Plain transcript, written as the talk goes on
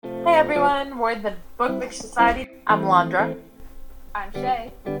Hey everyone, we're the Book Mix Society. I'm Landra. I'm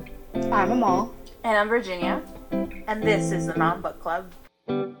Shay. I'm Amal. And I'm Virginia. And this is the Non-Book Club.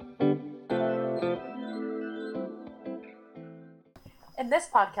 In this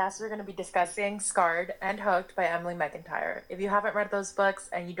podcast, we're going to be discussing Scarred and Hooked by Emily McIntire. If you haven't read those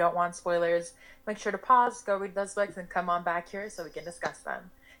books and you don't want spoilers, make sure to pause, go read those books, and come on back here so we can discuss them.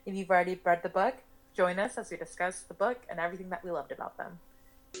 If you've already read the book, join us as we discuss the book and everything that we loved about them.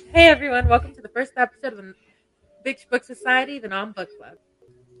 Hey everyone, welcome to the first episode of the Big Book Society, the Non-Book Club.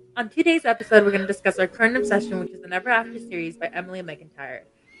 On today's episode, we're going to discuss our current obsession, which is the Never After series by Emily McIntire.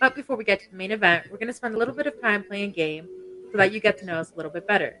 But before we get to the main event, we're going to spend a little bit of time playing a game so that you get to know us a little bit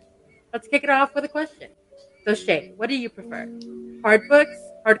better. Let's kick it off with a question. So Shay, what do you prefer? Hard books,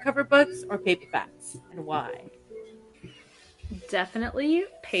 hardcover books, or paperbacks? And why? Definitely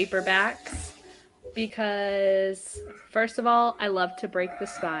paperbacks because, first of all, I love to break the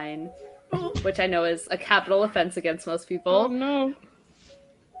spine, which I know is a capital offense against most people. Oh no.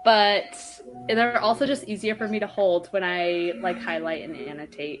 But they're also just easier for me to hold when I highlight and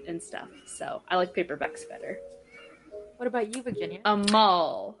annotate and stuff. So I like paperbacks better. What about you, Virginia?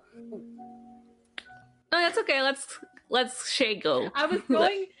 Amal. No, that's okay. Let's Shay go. I was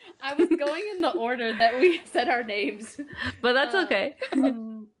going in the order that we said our names. But that's okay.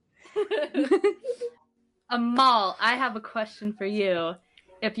 Amal, I have a question for you.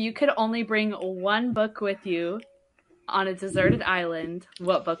 If you could only bring one book with you on a deserted island,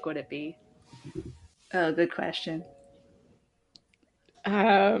 what book would it be? Oh, good question.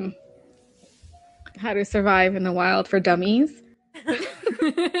 How to Survive in the Wild for Dummies.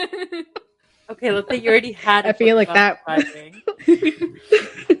 Okay, let's say you already had. I feel like that.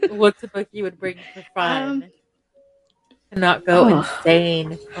 What's a book you would bring for fun? To not go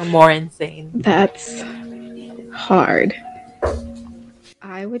insane or more insane. That's hard.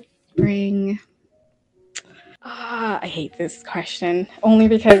 I would bring. I hate this question only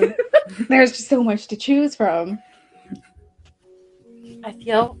because there's just so much to choose from. I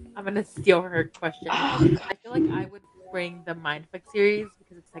feel I'm gonna steal her question. I feel like I would bring the Mindfuck series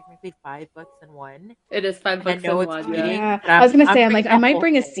because it's technically 5 books in one. It is 5 books in one. Yeah, I was gonna say I might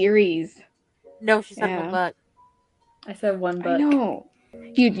bring a series. No, she said one book. I said one book. I know.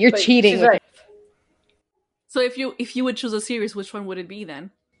 You're cheating. She's right. So if you would choose a series, which one would it be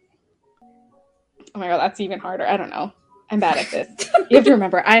then? Oh my god, that's even harder. I don't know. I'm bad at this. You have to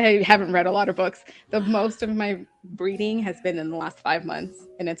remember, I haven't read a lot of books. The most of my reading has been in the last 5 months,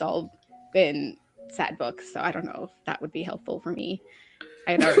 and it's all been sad books. So I don't know if that would be helpful for me.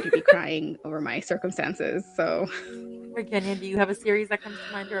 I'd already be crying over my circumstances. So, Virginia, do you have a series that comes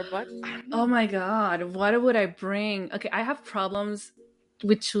to mind or a book? Oh my god, what would I bring? Okay, I have problems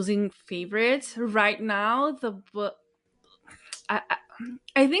with choosing favorites right now. The book.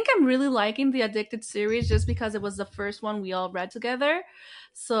 I think I'm really liking the Addicted series just because it was the first one we all read together.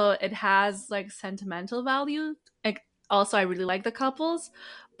 So it has sentimental value. Also, I really like the couples,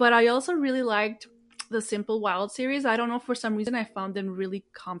 but I also really liked the Simple Wild series. I don't know, for some reason I found them really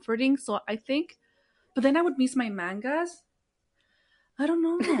comforting. So I think, but then I would miss my mangas. I don't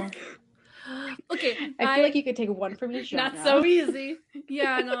know. Okay. I feel like you could take one from each genre. Not so easy.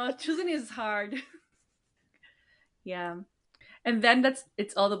 Yeah, no, choosing is hard. Yeah. And then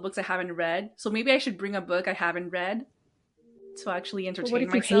it's all the books I haven't read. So maybe I should bring a book I haven't read to actually entertain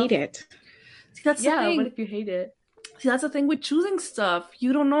myself. What if you hate it? See, that's the thing. What if you hate it? See, that's the thing with choosing stuff.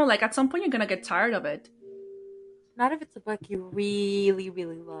 You don't know. At some point, you're gonna get tired of it. Not if it's a book you really,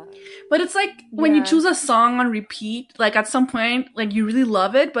 really love. But it's when you choose a song on repeat. At some point, you really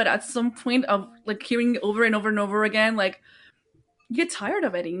love it, but at some point of hearing it over and over and over again, you get tired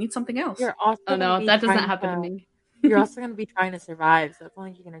of it and you need something else. You're also that doesn't happen to me. You're also going to be trying to survive, so it's not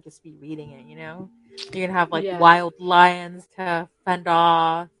like you're going to just be reading it, you know? You're going to have, wild lions to fend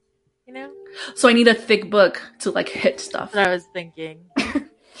off, you know? So I need a thick book to, hit stuff. That's what I was thinking.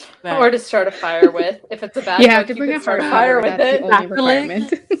 But Or to start a fire with. If it's a bad book, have to bring a start fire with it. That's the only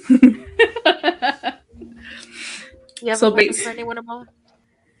requirement. you have So a book for anyone about?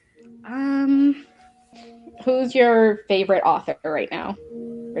 Who's your favorite author right now,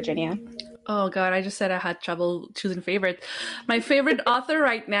 Virginia? Oh god, I just said I had trouble choosing favorites. My favorite author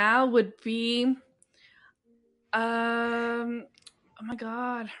right now would be oh my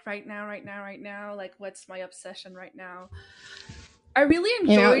god, right now, what's my obsession right now? I really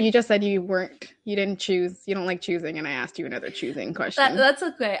enjoyed. You just said you didn't choose. You don't like choosing, and I asked you another choosing question. That's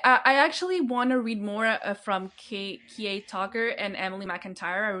okay. I actually want to read more from K.A. Tucker and Emily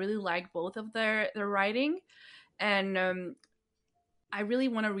McIntire. I really like both of their writing, and I really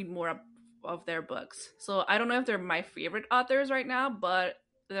want to read more of their books. So I don't know if they're my favorite authors right now, but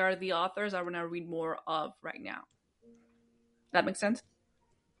are the authors I want to read more of right now. That makes sense?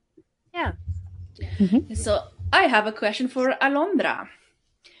 Yeah. So I have a question for Alondra.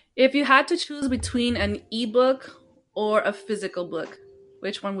 If you had to choose between an ebook or a physical book,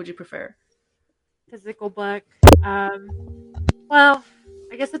 which one would you prefer? Physical book. Well,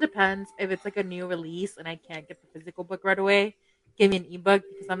 I guess it depends. If it's like a new release and I can't get the physical book right away, give me an ebook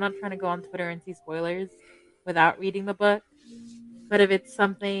because I'm not trying to go on Twitter and see spoilers without reading the book. But if it's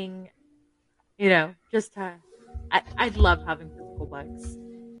something, just I'd love having physical books.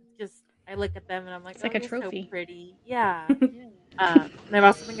 Just I look at them and I'm like, It's oh, like a you're so trophy. pretty. Yeah. And I've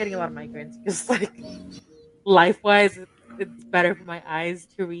also been getting a lot of migraines because, like, life wise, it's better for my eyes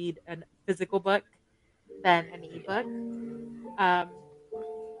to read a physical book than an ebook. Um,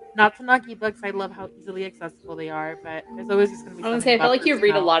 Not to knock ebooks, I love how easily accessible they are, but there's always just going to be I was gonna something say, I feel about like the you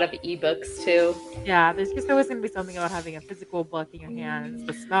read a smell. lot of ebooks too. Yeah, there's just always going to be something about having a physical book in your hands,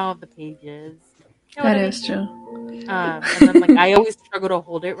 the smell of the pages. You know what That I is mean? true. And then, like, I always struggle to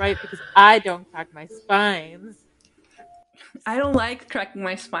hold it right because I don't crack my spines. I don't like cracking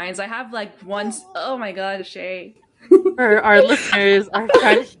my spines. I have like once. Oh my god, Shay. For our listeners, our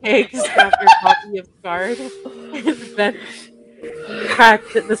friend Shakes grabbed her copy of Scarred and then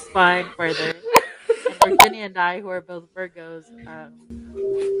cracked the spine further. And Virginia and I, who are both Virgos,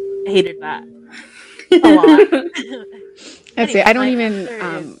 hated that a lot. That's it. Anyways, I don't my even. answer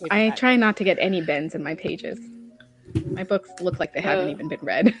is I paperback. try not to get any bends in my pages. My books look like they haven't even been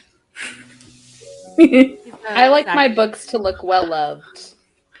read. I like my Exactly. books to look well loved.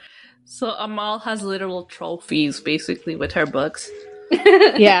 So Amal has literal trophies basically with her books.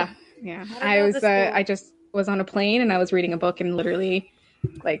 Yeah. Gotta I go was. to school. I just was on a plane and I was reading a book and literally,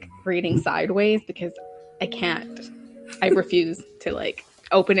 like, reading sideways because I can't. I refuse to, like,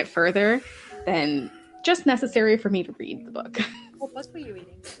 open it further than just necessary for me to read the book. What book were you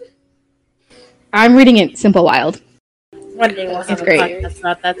reading? I'm reading it Simple Wild. One day we'll have It's a great. podcast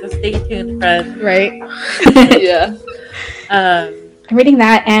about that, so stay tuned, friends. Right. Yeah. I'm reading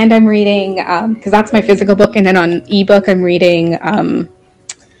that, and I'm reading because that's my physical book, and then on ebook I'm reading.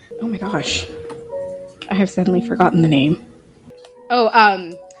 Oh my gosh, I have suddenly forgotten the name. Oh,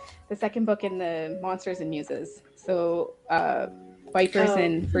 the second book in the Monsters and Muses. So, Vipers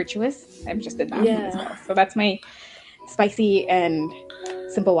and Virtuous. I'm just in that one as well. So that's my spicy, and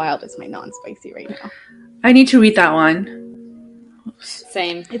Simple Wild is my non-spicy right now. I need to read that one.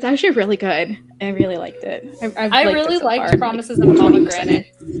 Same. It's actually really good. I really liked it. I really liked Promises and Pomegranates.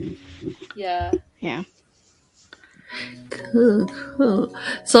 Yeah. Yeah. Cool.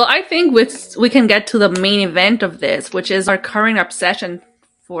 So I think we can get to the main event of this, which is our current obsession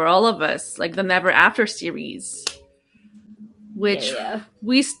for all of us, like the Never After series, which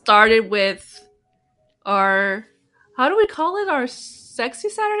we started with our, how do we call it? Our sexy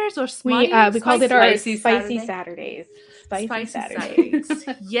Saturdays or smutty? We called it our Spicy Spicy Saturday. Saturdays. Spicy Saturdays.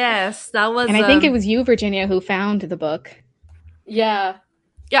 Yes, that was. And I think it was you, Virginia, who found the book. Yeah.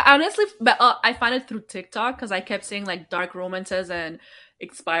 Yeah, honestly, but I found it through TikTok because I kept seeing like dark romances and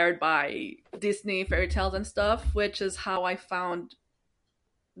inspired by Disney fairy tales and stuff, which is how I found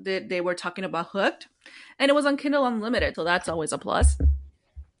that they were talking about Hooked, and it was on Kindle Unlimited, so that's always a plus.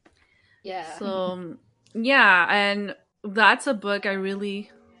 Yeah. So yeah, and that's a book I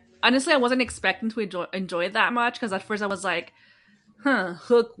really, honestly, I wasn't expecting to enjoy it that much because at first I was like,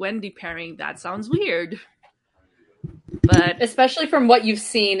 Hook Wendy pairing, that sounds weird. But especially from what you've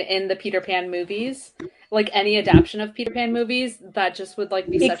seen in the Peter Pan movies, like any adaptation of Peter Pan movies, that just would like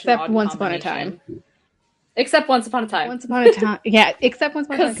be such an odd Once Upon a Time. Except Once Upon a Time. Once Upon a Time. Yeah, except Once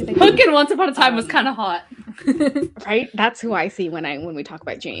Upon a Time. Hook and Once Upon a Time was kind of hot. Right? That's who I see when we talk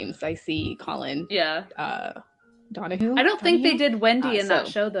about James. I see Colin. Yeah. Donahue. I don't think they did Wendy in that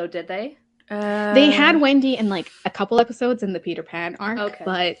show though, did they? They had Wendy in like a couple episodes in the Peter Pan arc,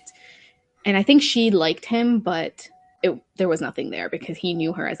 and I think she liked him, but there was nothing there because he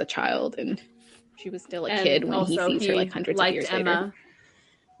knew her as a child and she was still a kid when he sees her like hundreds of years later.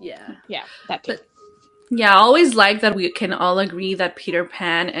 Yeah, that too. Yeah, I always like that we can all agree that Peter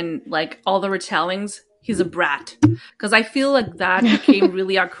Pan and like all the retellings, he's a brat. Because I feel like that came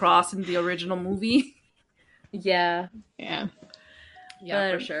really across in the original movie. Yeah,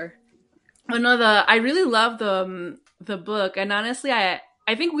 for sure. I really love the book, and honestly, I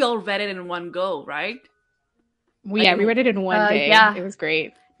think we all read it in one go, right? We read it in one day. Yeah. It was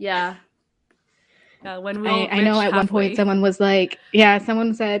great. Yeah. When we I know at one point someone was like,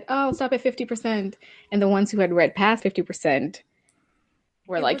 someone said, "Oh, stop at 50%," and the ones who had read past 50%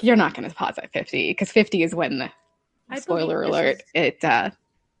 were like, "You're not going to pause at 50 because 50 is when the spoiler alert." It. Yeah,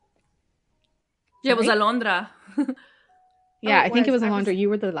 it was Alondra. I think it was Alondra. You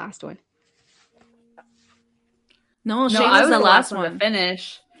were the last one. No, No, Shay I was the last to one.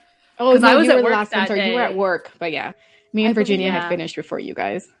 finish. Oh, no, I was you at were the work last one. that Sorry, you were at day. work. But yeah, me and I believe- Virginia had yeah. finished before you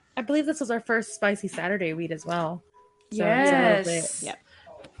guys. I believe this was our first Spicy Saturday read as well. So Yes.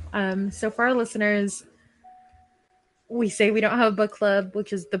 So for our listeners, we say we don't have a book club,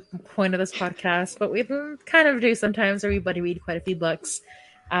 which is the point of this podcast, but we kind of do sometimes where we buddy read quite a few books.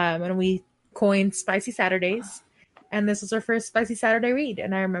 And we coined Spicy Saturdays. And this was our first Spicy Saturday read.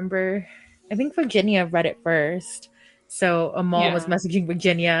 And I remember, I think Virginia read it first. So Amal was messaging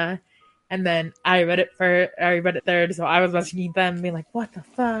Virginia. And then I read it third. So I was messaging them, being like, what the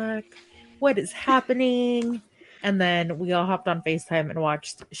fuck? What is happening? And then we all hopped on FaceTime and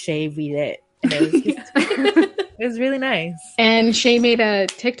watched Shay read it. And it was just, it was really nice. And Shay made a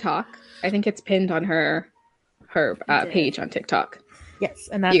TikTok. I think it's pinned on her page on TikTok. Yes,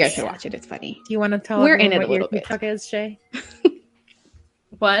 and that's, you guys should watch it. It's funny. Do you want to tell We're everyone in it what a your little bit. TikTok is, Shay?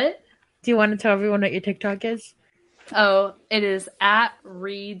 What? Do you want to tell everyone what your TikTok is? Oh, it is at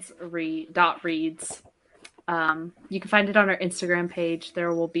reads. You can find it on our Instagram page.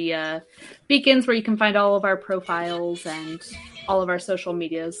 There will be beacons where you can find all of our profiles and all of our social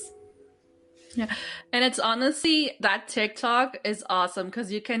medias. Yeah, and it's honestly, that TikTok is awesome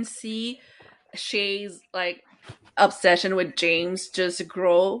because you can see Shay's like obsession with James just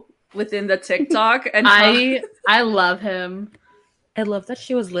grow within the TikTok. And I love him. I love that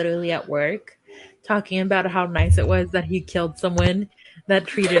she was literally at work talking about how nice it was that he killed someone that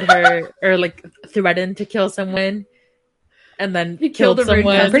treated her or like threatened to kill someone, and then He killed killed a rude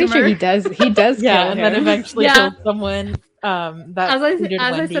someone. I'm pretty sure he does. He does. Yeah, kill and him. then eventually killed someone. That As I treated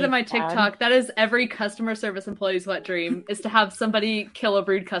said Wendy in my bad. TikTok, that is every customer service employee's wet dream, is to have somebody kill a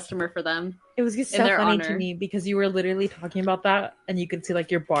rude customer for them. It was just in so their funny to honor. me because you were literally talking about that, and you could see like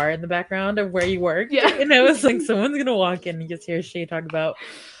your bar in the background of where you work. Yeah. And I was like, someone's gonna walk in and just hear Shay talk about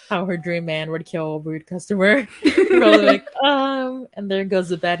how her dream man would kill a rude customer. We're all like, and there goes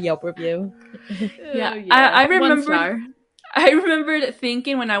the bad Yelp review. Yeah, Oh, I One remember. star. I remembered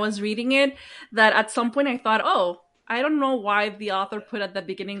thinking when I was reading it that at some point I thought, oh, I don't know why the author put at the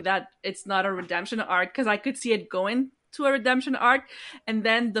beginning that it's not a redemption arc, because I could see it going to a redemption arc, and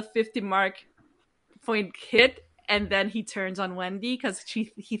then the 50 mark point hit, and then he turns on Wendy because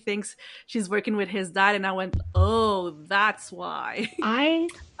he thinks she's working with his dad, and I went, oh, that's why. I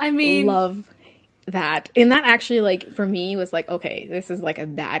mean, love that. And that actually, like, for me was like, okay, this is like a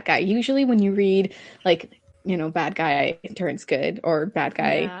bad guy. Usually when you read like, you know, bad guy turns good or bad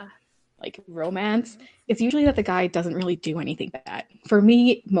guy like romance, it's usually that the guy doesn't really do anything bad. For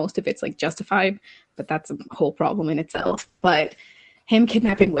me, most of it's like justified, but that's a whole problem in itself. But him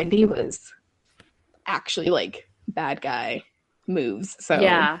kidnapping Wendy was actually like bad guy moves.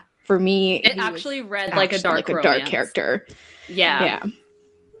 So for me, it actually read like a dark romance. dark character. Yeah,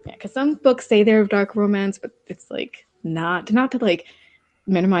 because some books say they're dark romance, but it's like not to like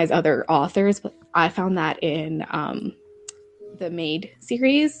minimize other authors, but I found that in the Maid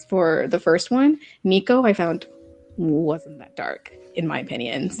series for the first one, Nico, I found wasn't that dark in my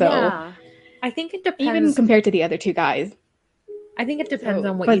opinion. So I think it depends. Even compared to the other two guys, I think it depends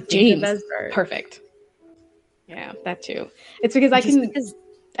on what but you think James, of as dark. perfect. Yeah, that too. It's because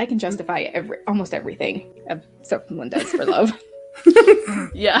I can justify almost everything someone does for love.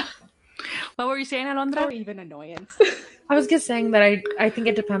 Yeah. What were you saying, Alondra? Or even annoyance. I was just saying that I think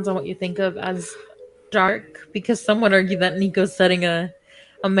it depends on what you think of as dark, because some would argue that Nico's setting a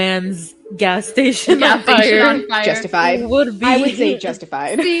man's gas station on fire. Justified. Would be. I would say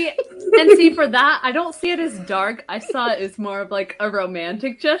justified. See, for that, I don't see it as dark. I saw it as more of like a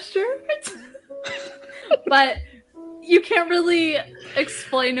romantic gesture. But you can't really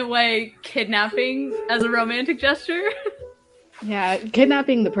explain away kidnapping as a romantic gesture. Yeah,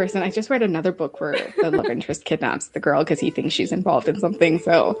 kidnapping the person. I just read another book where the love interest kidnaps the girl because he thinks she's involved in something.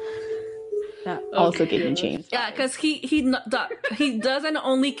 So that also gave me James. Yeah, because he doesn't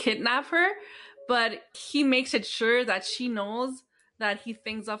only kidnap her, but he makes it sure that she knows that he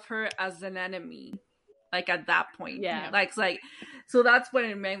thinks of her as an enemy. Like at that point, like so that's when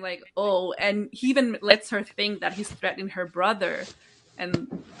it meant like, oh, and he even lets her think that he's threatening her brother,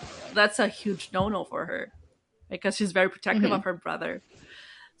 and that's a huge no-no for her because she's very protective of her brother.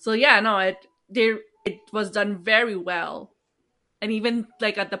 So it was done very well, and even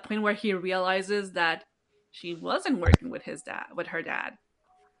like at the point where he realizes that she wasn't working with her dad.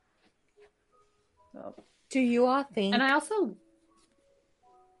 So. Do you all think? And I also.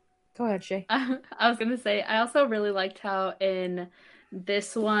 Go ahead, Shay. I was going to say, I also really liked how in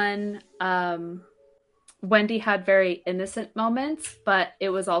this one, Wendy had very innocent moments, but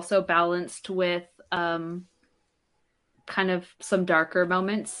it was also balanced with kind of some darker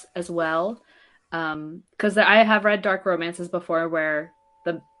moments as well. Because I have read dark romances before where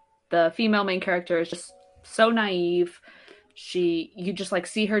the female main character is just so naive. You just like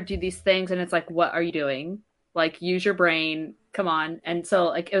see her do these things and it's like, what are you doing? Like, use your brain, come on. And so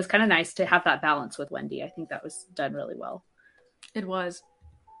like it was kind of nice to have that balance with Wendy. I think that was done really well. It was.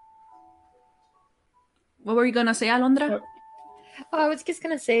 What were you gonna say, Alondra? I was just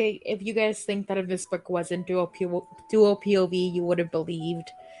gonna say, if you guys think that if this book wasn't dual POV, you would have believed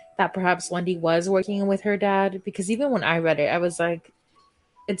that perhaps Wendy was working with her dad. Because even when I read it, I was like,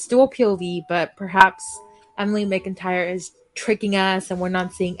 it's dual POV, but perhaps Emily McIntire is tricking us and we're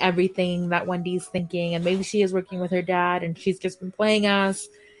not seeing everything that Wendy's thinking, and maybe she is working with her dad and she's just been playing us.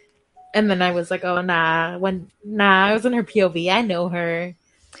 And then I was like, oh nah, I was in her POV, I know her.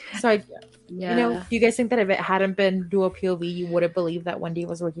 So do you guys think that if it hadn't been dual POV, you would have believed that Wendy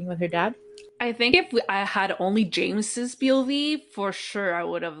was working with her dad? I think if I had only James's POV, for sure I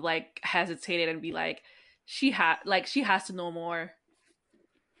would have like hesitated and be like, she has to know more.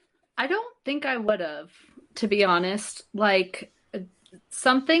 I don't think I would have, to be honest. Like,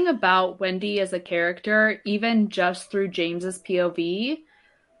 something about Wendy as a character, even just through James's POV,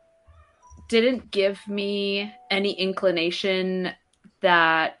 didn't give me any inclination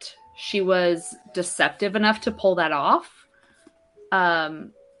that she was deceptive enough to pull that off.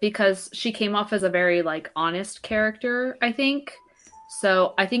 Because she came off as a very like honest character, I think.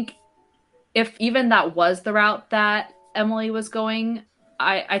 So I think if even that was the route that Emily was going,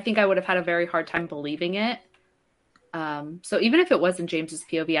 I think I would have had a very hard time believing it. So even if it wasn't James's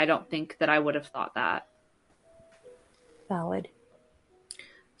POV, I don't think that I would have thought that. Valid.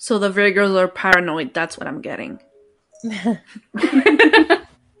 So the Virgos are paranoid. That's what I'm getting.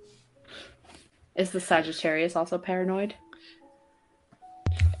 Is the Sagittarius also paranoid?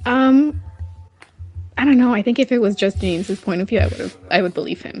 I don't know. I think if it was just James's point of view, I would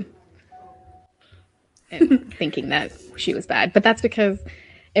believe him. And thinking that she was bad. But that's because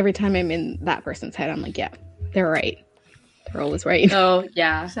every time I'm in that person's head, I'm like, yeah, they're right. They're always right. Oh,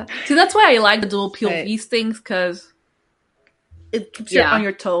 yeah. See, that's why I like the dual POVs things, because it keeps you on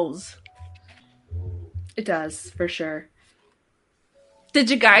your toes. It does, for sure. Did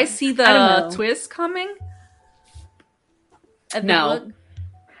you guys see the twist coming? No.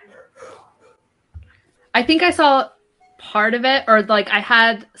 I think I saw part of it, or like I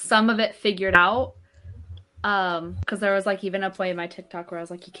had some of it figured out. Because there was like even a point in my TikTok where I was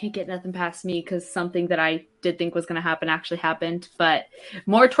like, you can't get nothing past me because something that I did think was going to happen actually happened. But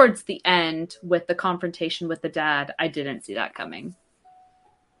more towards the end with the confrontation with the dad, I didn't see that coming.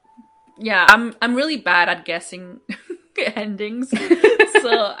 Yeah, I'm really bad at guessing endings,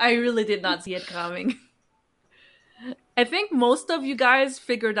 so I really did not see it coming. I think most of you guys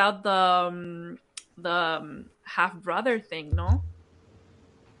figured out the half brother thing, no?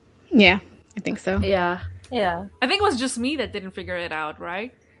 Yeah, I think so. Yeah. I think it was just me that didn't figure it out,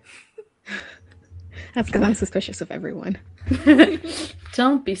 right? That's because I'm suspicious of everyone.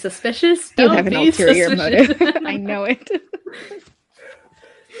 Don't be suspicious. You have an ulterior motive. I know it.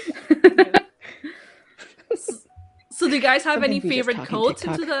 So do you guys have any favorite quotes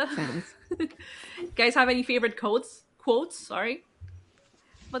into the guys have any favorite quotes? Sorry.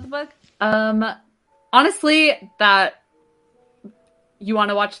 What the fuck? Honestly, that you want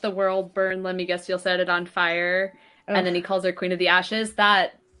to watch the world burn, let me guess you'll set it on fire. Oh. And then he calls her Queen of the Ashes.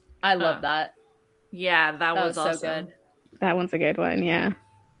 That I love that. Yeah, that was awesome. So good. That one's a good one, yeah.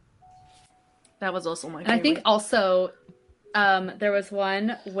 That was also my favorite. And I think also there was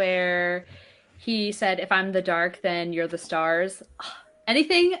one where he said, if I'm the dark, then you're the stars.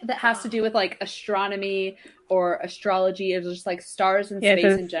 Anything that has to do with like astronomy or astrology, is just like stars and space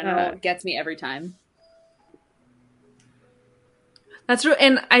in general, gets me every time. That's true.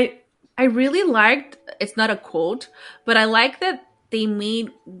 And I really liked, it's not a quote, but I like that they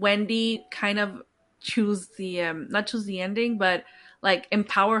made Wendy kind of choose the, not choose the ending, but like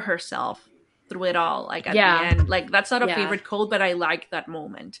empower herself through it all. Like at the end, like that's not a favorite quote, but I like that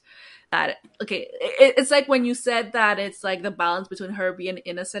moment. That, okay, it's like when you said that it's like the balance between her being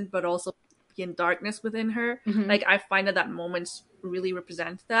innocent, but also being darkness within her. Mm-hmm. Like I find that moment really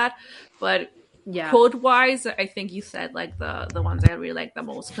represents that. But quote wise, I think you said like the ones I really like the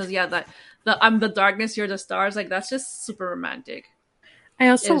most, because the I'm the darkness, you're the stars, like that's just super romantic. I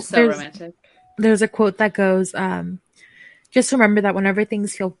also romantic. There's a quote that goes, just remember that whenever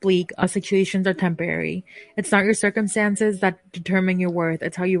things feel bleak, all situations are temporary. It's not your circumstances that determine your worth.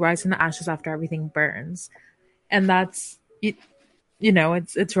 It's how you rise from the ashes after everything burns. And that's, you know,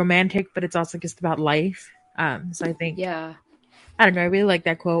 it's romantic, but it's also just about life. So I think, I don't know, I really like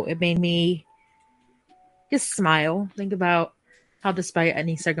that quote. It made me just smile. Think about how, despite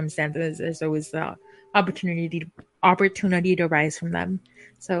any circumstances, there's always the opportunity to rise from them.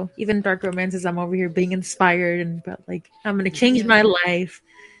 So even dark romances, I'm over here being inspired and about like I'm gonna change my life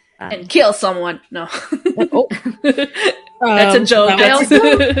and kill someone. No. Oh, That's a joke. I also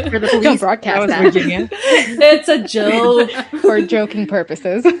for the police. Don't broadcast that. Virginia. It's a joke. For joking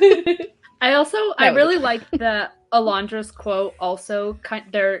purposes. I really like the Alondra's quote. Also,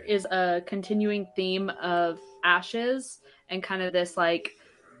 there is a continuing theme of ashes and kind of this like,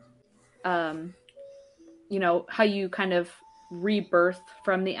 you know, how you kind of rebirth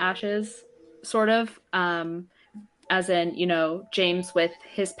from the ashes, sort of, as in, you know, James with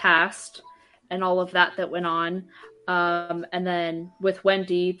his past and all of that went on. And then with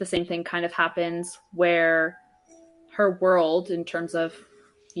Wendy, the same thing kind of happens where her world, in terms of,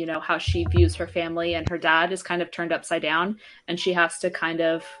 you know, how she views her family and her dad, is kind of turned upside down, and she has to kind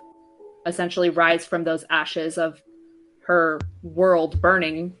of essentially rise from those ashes of her world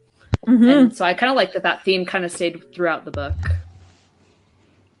burning. Mm-hmm. And so I kind of like that theme kind of stayed throughout the book.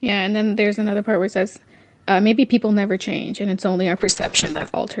 Yeah, and then there's another part where it says, maybe people never change, and it's only our perception that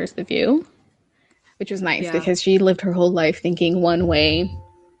alters the view. Which was nice because she lived her whole life thinking one way.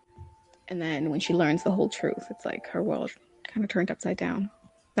 And then when she learns the whole truth, it's like her world kind of turned upside down.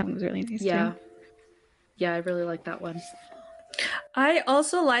 That one was really nice too. Yeah, I really like that one. I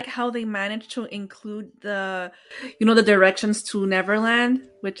also like how they managed to include the directions to Neverland,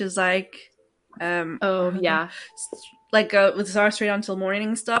 which is like like with Stars Straight Until Morning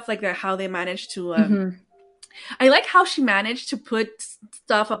and stuff like that, how they managed to I like how she managed to put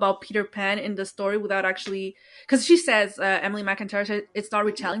stuff about Peter Pan in the story without actually, because she says, Emily McIntire said it's not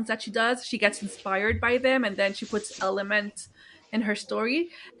retellings that she does. She gets inspired by them and then she puts elements in her story.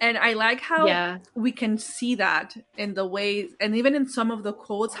 And I like how we can see that in the ways, and even in some of the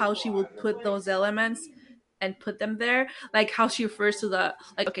quotes, how she will put those elements and put them there. Like how she refers to the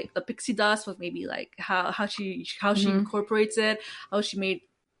pixie dust was maybe like how she incorporates it, how she made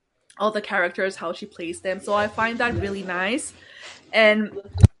all the characters, how she plays them. So I find that really nice. And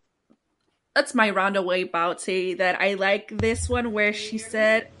that's my roundabout about say that I like this one where she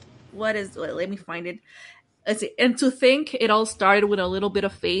said, let me find it. And to think it all started with a little bit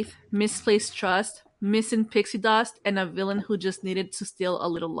of faith, misplaced trust, missing pixie dust, and a villain who just needed to steal a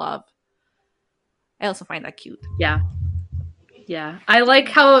little love. I also find that cute. Yeah. I like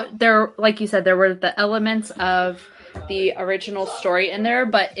how there, like you said, there were the elements of the original story in there,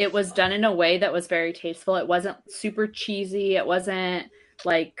 but it was done in a way that was very tasteful. It wasn't super cheesy. It wasn't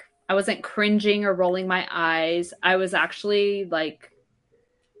like, I wasn't cringing or rolling my eyes. I was actually like,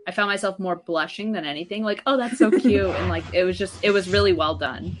 I found myself more blushing than anything. Like, oh, that's so cute. And like, it was really well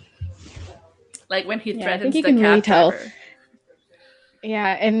done. Like when he threatens I think you the can really cat tell. driver.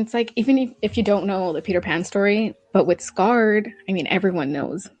 Yeah, and it's like, even if you don't know the Peter Pan story, but with Scarred, I mean, everyone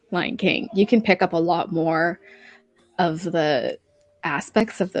knows Lion King. You can pick up a lot more of the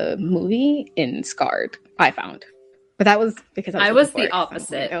aspects of the movie in Scarred, I found. But that was because I was the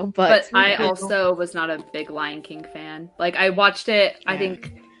opposite. But I also was not a big Lion King fan. Like, I watched it, I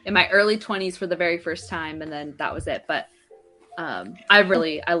think, in my early 20s for the very first time, and then that was it. But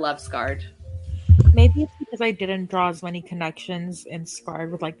I love Scarred. Maybe it's because I didn't draw as many connections in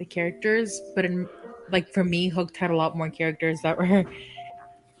Scarred with like the characters, but in like for me, Hooked had a lot more characters that were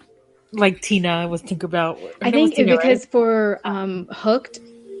like Tina was Tinkerbell. I think Tina, because for Hooked,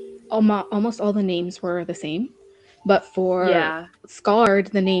 almost all the names were the same, but for Scarred,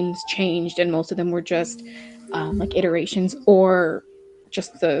 the names changed, and most of them were just like iterations, or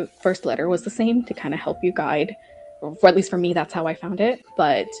just the first letter was the same to kind of help you guide. Or at least for me, that's how I found it.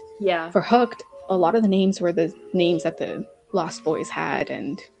 But for Hooked, a lot of the names were the names that the Lost Boys had,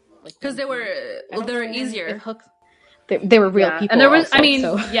 and because they were easier. They were real people. And there was,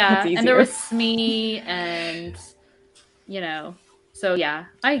 also, and there was Smee, and so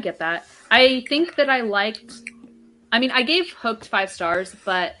I get that. I think that I gave Hooked 5 stars,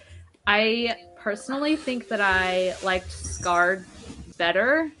 but I personally think that I liked Scarred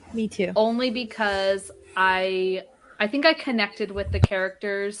better. Me too. Only because I think I connected with the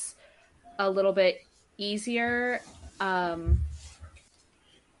characters a little bit easier. And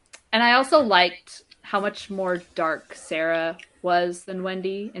I also liked how much more dark Sarah was than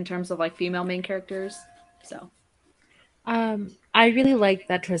Wendy in terms of like female main characters. So I really liked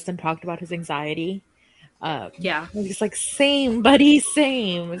that Tristan talked about his anxiety. He's like, same buddy,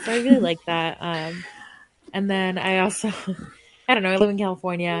 same. So I really like that. And then I also I don't know, I live in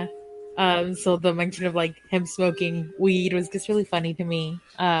California. So the mention of like him smoking weed was just really funny to me.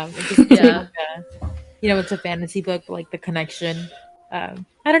 It's a fantasy book, but like the connection I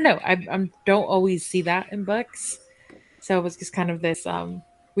don't know. I don't always see that in books, so it was just kind of this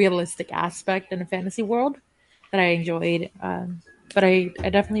realistic aspect in a fantasy world that I enjoyed. But I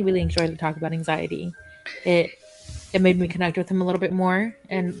definitely really enjoyed the talk about anxiety. It it made me connect with him a little bit more.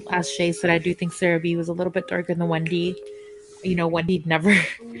 And as Shay said, I do think Sarah B was a little bit darker than Wendy. You know, Wendy never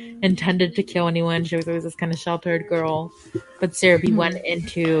intended to kill anyone. She was always this kind of sheltered girl. But Sarah B went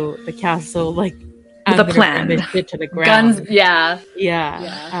into the castle like, I'm The gonna plan. burn this shit to the ground. Guns, yeah.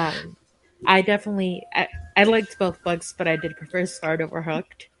 Yeah. I definitely I liked both books, but I did prefer Scarred over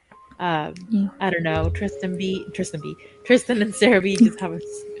Hooked. I don't know. Tristan and Sarah B just have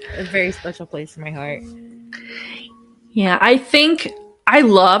a very special place in my heart. Yeah, I think I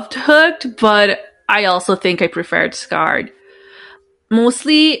loved Hooked, but I also think I preferred Scarred.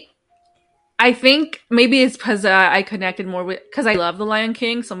 Mostly, I think maybe it's because I connected more with, because I love The Lion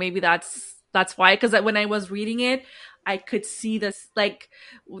King, so maybe that's why. Because when I was reading it, I could see this, like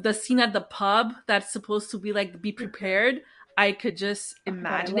the scene at the pub that's supposed to be like be prepared. I could just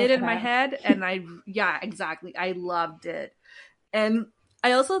imagine it in my head, and yeah, exactly. I loved it, and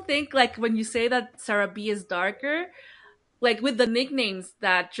I also think like when you say that Sarah B is darker, like with the nicknames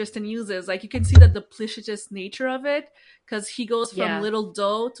that Tristan uses, like you can see the duplicitous nature of it, because he goes from little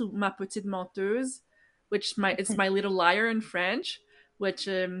doe to ma petite menteuse, which it's my little liar in French, which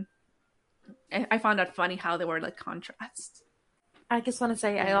I found that funny how they were like contrasts. I just want to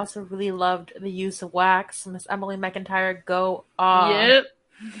say I also really loved the use of wax. Miss Emily McIntire, go off. Yep.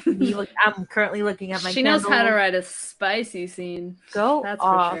 I'm currently looking at my She knows how to write a spicy scene. Go That's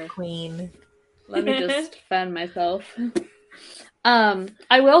off, for sure. queen. Let me just fan myself.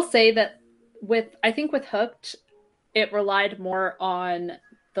 I will say that I think with Hooked, it relied more on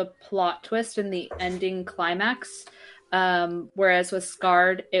the plot twist and the ending climax. Whereas with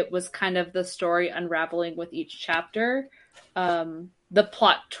Scarred, it was kind of the story unraveling with each chapter. The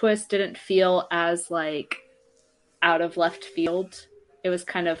plot twist didn't feel as like out of left field. It was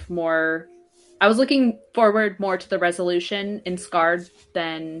kind of more, I was looking forward more to the resolution in Scarred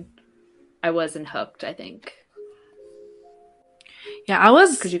than I was in Hooked, I think. Yeah, I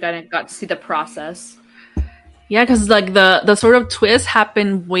was, because you kind of got to see the process. Yeah, because like the sort of twist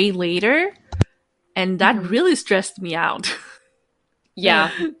happened way later, and that really stressed me out.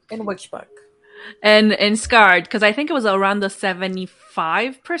 Yeah. In which book? And Scarred, because I think it was around the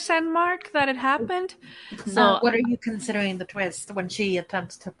 75% mark that it happened. So what are you considering the twist when she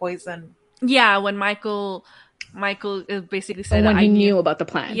attempts to poison? Yeah, when Michael basically said when he knew about the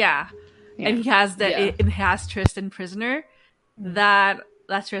plan. Yeah. And he has it has Tristan prisoner. That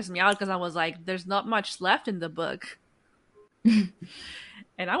stressed me out because I was like, there's not much left in the book. And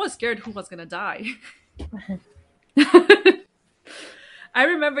I was scared who was gonna die. I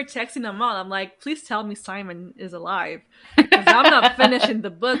remember texting them all. I'm like, please tell me Simon is alive. Because I'm not finishing the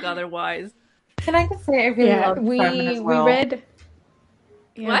book otherwise. Can I just say I really love Simon as well.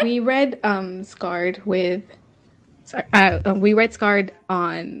 We read Scarred with we read Scarred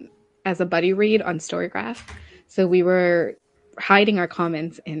as a buddy read on Storygraph. So we were hiding our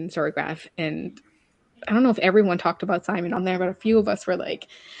comments in Storygraph, and I don't know if everyone talked about Simon on there, but a few of us were like,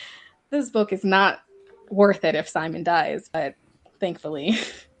 this book is not worth it if Simon dies, but thankfully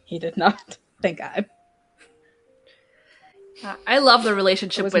he did not. Thank God. I love the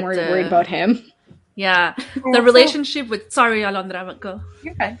relationship with I was more worried about him. Yeah. The relationship with, sorry Alondra, go.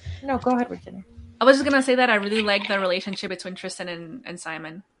 You're fine. No, go ahead, Virginia. I was just gonna say that I really like the relationship between Tristan and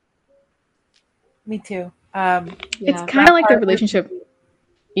Simon. Me too. It's kind of like the relationship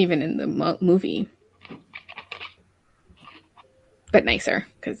even in the movie, but nicer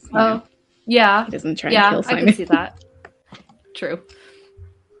because he doesn't try and kill Simon. I can see that. True.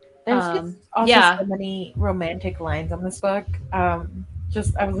 There's just also so many romantic lines on this book. I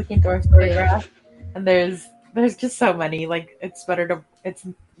was looking through our Storygraph, and there's just so many. Like the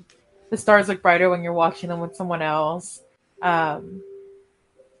stars look brighter when you're watching them with someone else.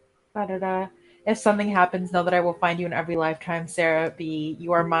 If something happens, know that I will find you in every lifetime, Sarah B.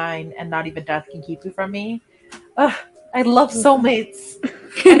 You are mine, and not even death can keep you from me. I love soulmates.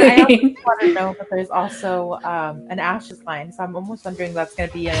 And I also want to know that there's also an Ashes line, so I'm almost wondering if that's going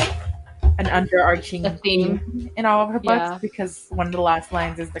to be an underarching theme in all of her books, because one of the last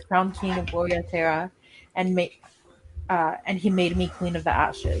lines is the Crown King of Gloria Terra, and he made me Queen of the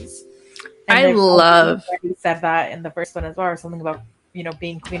Ashes. And I love. He said that in the first one as well, or something about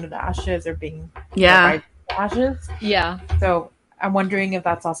being Queen of the Ashes or being the Ashes. Yeah. So I'm wondering if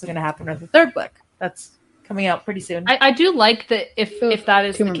that's also going to happen in the third book. That's coming out pretty soon. I do like that. If that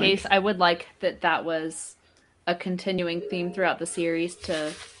is the case, I would like that was a continuing theme throughout the series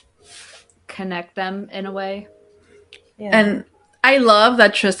to connect them in a way. Yeah. I love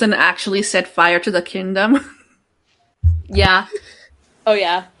that Tristan actually set fire to the kingdom. Yeah. Oh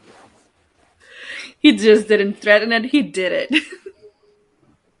yeah. He just didn't threaten it, he did it.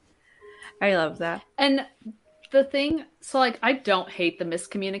 I love that. And the thing, so like, I don't hate the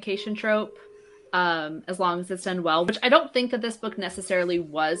miscommunication trope, as long as it's done well, which I don't think that this book necessarily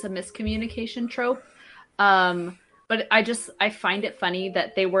was a miscommunication trope. But I find it funny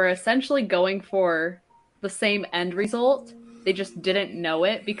that they were essentially going for the same end result. They just didn't know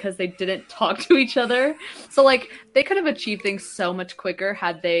it because they didn't talk to each other. So like, they could have achieved things so much quicker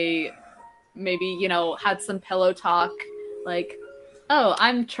had they maybe, had some pillow talk, like, oh,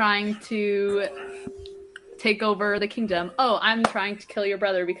 I'm trying to take over the kingdom. Oh, I'm trying to kill your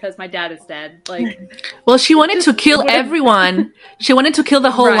brother because my dad is dead. Like, well, she wanted to kill everyone. She wanted to kill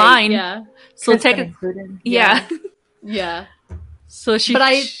the whole line. Yeah. So take it. Yeah. Yeah. So she. But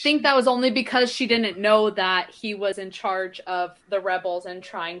I think that was only because she didn't know that he was in charge of the rebels and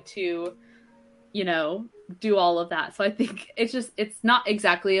trying to, do all of that. So I think it's not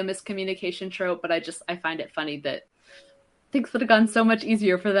exactly a miscommunication trope, but I find it funny that things would have gone so much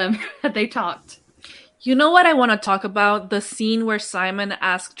easier for them had they talked. You know what I want to talk about? The scene where Simon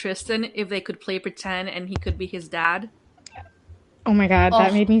asked Tristan if they could play pretend and he could be his dad. Oh my god,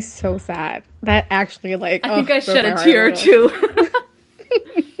 that made me so sad. That actually, like, I think I shed a tear too.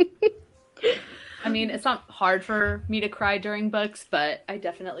 I mean, it's not hard for me to cry during books, but I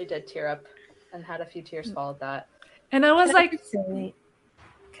definitely did tear up and had a few tears fall at that. And I was like, can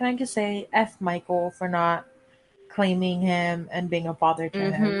I just say F Michael for not claiming him and being a father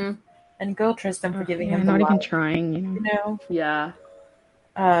to him, and go Tristan for giving him the not love. even trying, Yeah.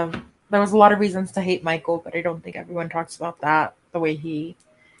 There was a lot of reasons to hate Michael, but I don't think everyone talks about that. The way he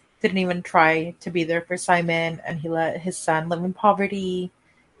didn't even try to be there for Simon, and he let his son live in poverty,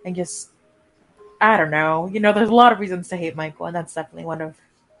 and just, I don't know. There's a lot of reasons to hate Michael, and that's definitely one of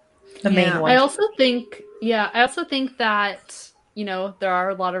the main ones. I also think that, there are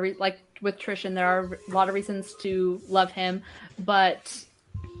a lot of, like with Tristan, there are a lot of reasons to love him, but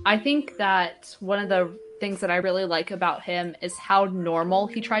I think that one of the things that I really like about him is how normal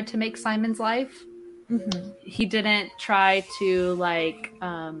he tried to make Simon's life. Mm-hmm. He didn't try to, like,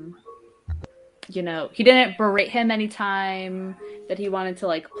 he didn't berate him anytime that he wanted to,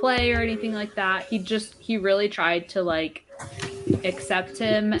 like, play or anything like that. He really tried to, like, accept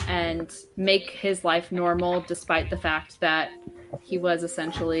him and make his life normal, despite the fact that he was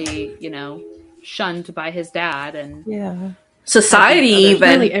essentially, shunned by his dad and society, even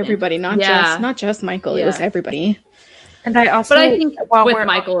really everybody, not just Michael. It was everybody. And I think with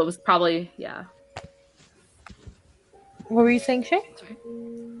Michael, it was probably What were you saying, Shay? Sorry.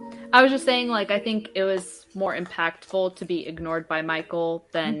 I was just saying, like, I think it was more impactful to be ignored by Michael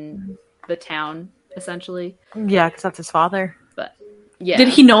than the town, essentially. Yeah, because that's his father. But yeah, did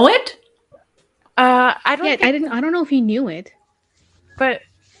he know it? I don't know if he knew it. But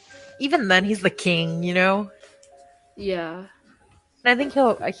even then, he's the king, Yeah. And I think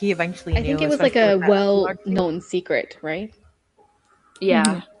he eventually knew. I think it was like a well-known secret, right? Yeah.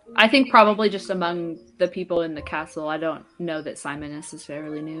 Mm-hmm. I think probably just among the people in the castle. I don't know that Simon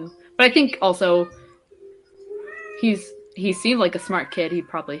necessarily knew. But I think also he seemed like a smart kid. He'd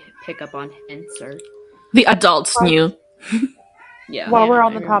probably pick up on hints or... The adults knew. Yeah. While we're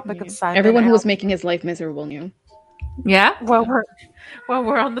on the topic of Simon... Everyone who was making his life miserable knew. Yeah? While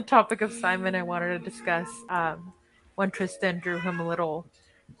we're on the topic of Simon, I wanted to discuss when Tristan drew him a little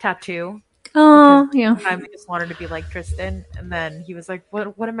tattoo. Oh, yeah. I just wanted to be like Tristan, and then he was like,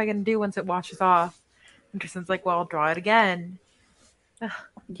 "What am I gonna do once it washes off?" And Tristan's like, "Well, I'll draw it again."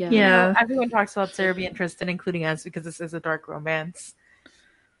 Yeah. Everyone talks about Serby and Tristan, including us, because this is a dark romance.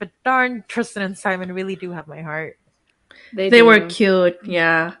 But darn, Tristan and Simon really do have my heart. They were cute,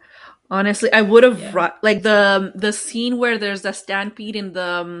 yeah. Honestly, I would have like the scene where there's the stampede in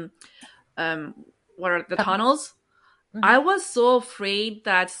the what are the tunnels. Mm-hmm. I was so afraid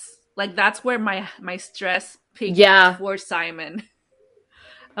that's where my stress peaked for Simon.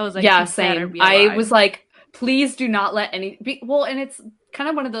 I was like, yeah, same. I was like, please do not let and it's kind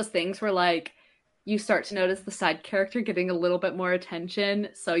of one of those things where, like, you start to notice the side character getting a little bit more attention,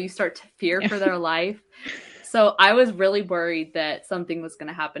 so you start to fear for their life. So I was really worried that something was going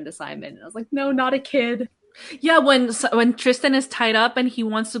to happen to Simon. And I was like, no, not a kid. Yeah, when Tristan is tied up and he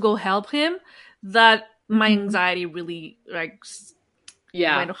wants to go help him, that my anxiety really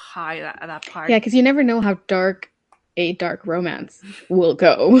went high at that part. Yeah, because you never know how dark a dark romance will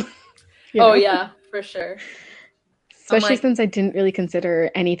go. Yeah, for sure. Especially since I didn't really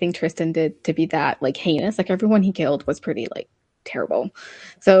consider anything Tristan did to be that, like, heinous. Like, everyone he killed was pretty, like, terrible.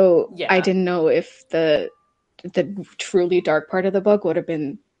 So I didn't know if the the truly dark part of the book would have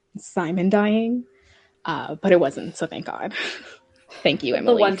been Simon dying, but it wasn't. So thank God. Thank you,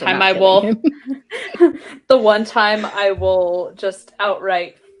 Emily. The one for time not I killing will, him. the one time I will just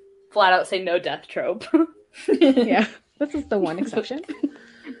outright, flat out say no death trope. Yeah, this is the one exception.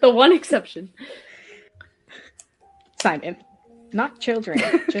 The one exception. Simon, not children,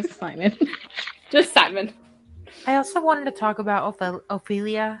 just Simon. Just Simon. I also wanted to talk about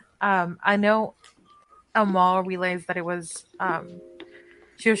Ophelia. I know Amal realized that it was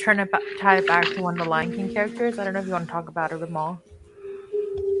she was trying to tie it back to one of the Lion King characters. I don't know if you want to talk about it, Amal.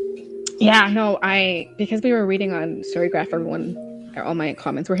 Yeah, no, because we were reading on Storygraph, all my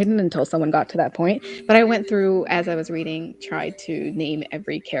comments were hidden until someone got to that point. But I went through as I was reading, tried to name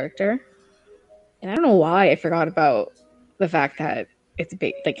every character, and I don't know why I forgot about the fact that it's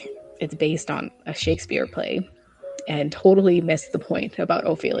based on a Shakespeare play, and totally missed the point about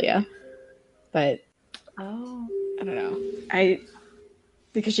Ophelia. But Oh. I don't know,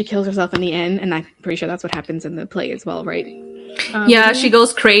 because she kills herself in the end, and I'm pretty sure that's what happens in the play as well, right? Yeah, she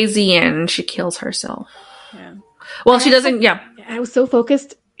goes crazy and she kills herself. Yeah. Well, she doesn't. Yeah. I was so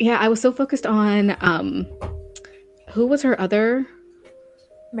focused. Yeah, I was so focused on who was her other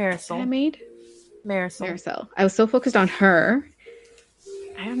Marisol. handmaid? Marisol. Marisol. I was so focused on her.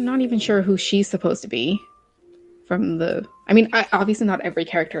 I'm not even sure who she's supposed to be from the. I mean, obviously not every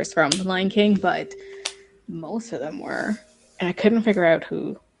character is from The Lion King, but most of them were, and I couldn't figure out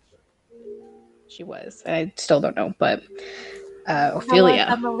who she was. I still don't know, but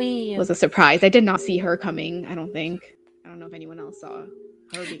Ophelia was a surprise. I did not see her coming. I don't think. I don't know if anyone else saw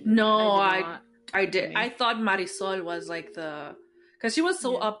her being. No, I did. I thought Marisol was like because she was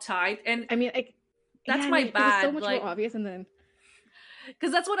so uptight, and I mean, that's my bad. It was so much more obvious, and then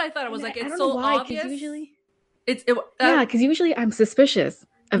because that's what I thought. I was like, it's I don't so know why, obvious. Usually, because usually I'm suspicious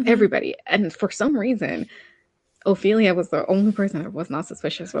of everybody, and for some reason, Ophelia was the only person I was not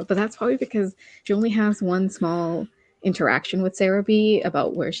suspicious of. But that's probably because she only has one small interaction with Sarah B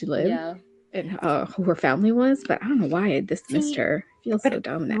about where she lived and who her family was. But I don't know why I dismissed her. I feel so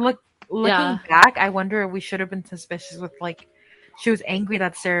dumb now. Looking back, I wonder if we should have been suspicious with she was angry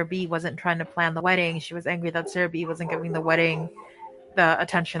that Sarah B wasn't trying to plan the wedding. She was angry that Sarah B wasn't giving the wedding the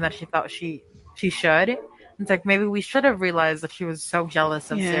attention that she thought she should. It's like maybe we should have realized that she was so jealous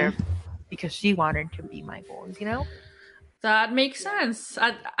of Sarah because she wanted to be my goals, you know? That makes sense.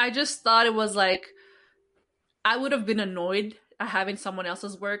 I just thought it was like I would have been annoyed at having someone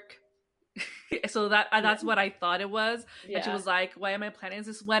else's work. So that's what I thought it was. And she was like, why am I planning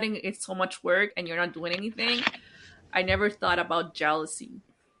this wedding? It's so much work and you're not doing anything. I never thought about jealousy.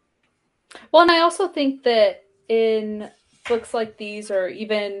 Well, and I also think that in books like these or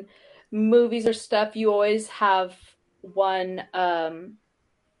even movies or stuff, you always have one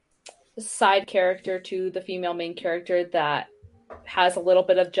side character to the female main character that has a little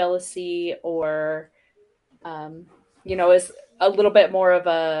bit of jealousy or is a little bit more of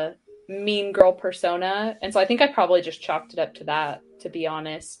a mean girl persona. And so I think I probably just chalked it up to that, to be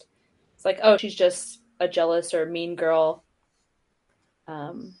honest. It's like, oh, she's just a jealous or mean girl.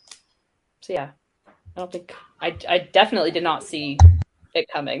 So yeah, I don't think I definitely did not see it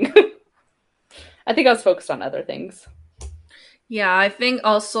coming. I think I was focused on other things. Yeah, I think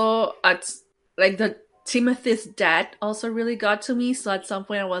also it's like the Timothy's death also really got to me. So at some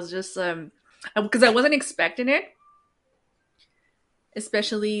point I was just because I wasn't expecting it,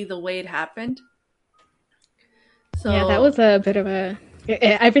 especially the way it happened. So yeah, that was a bit of a.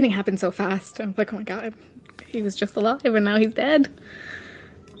 Everything happened so fast. I was like, oh my god, he was just alive and now he's dead.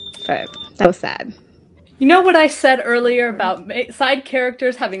 But that was sad. You know what I said earlier about side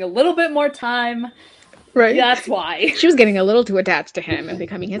characters having a little bit more time? Right. That's why. She was getting a little too attached to him and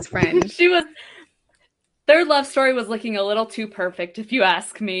becoming his friend. Their love story was looking a little too perfect, if you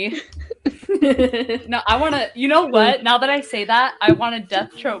ask me. No, I want to, you know what? Now that I say that, I want a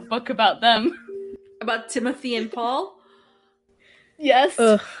death trope book about them. About Timothy and Paul? Yes.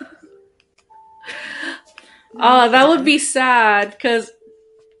 Ugh. Oh, that would be sad, because,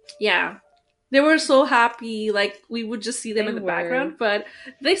 yeah, they were so happy, like, we would just see them in the background, but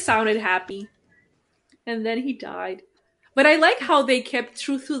they sounded happy. And then he died. But I like how they kept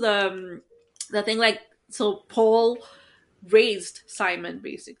true to the thing, like, so Paul raised Simon,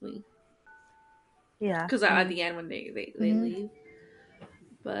 basically. Yeah. Because at the end when they leave.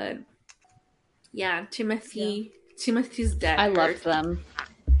 But, yeah, Timothy's dead. I loved them.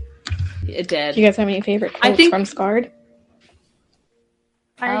 It did. Do you guys have any favorite quotes from Scarred?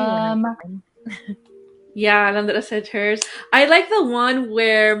 Yeah, Nandra said hers. I like the one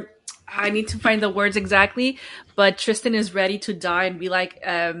where I need to find the words exactly, but Tristan is ready to die and be like,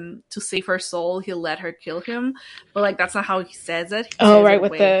 to save her soul, he'll let her kill him. But like, that's not how he says it. He Oh, says right, it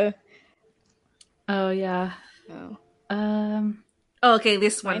with way. the... Oh yeah. Oh. Oh, okay,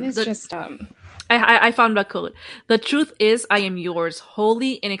 this Mine one. is just... I found a quote. The truth is, I am yours,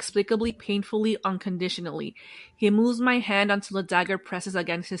 wholly, inexplicably, painfully, unconditionally. He moves my hand until a dagger presses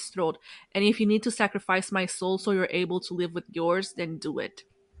against his throat. And if you need to sacrifice my soul so you're able to live with yours, then do it.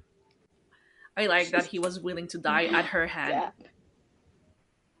 I like that he was willing to die at her hand.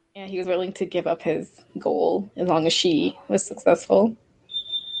 Yeah, he was willing to give up his goal as long as she was successful.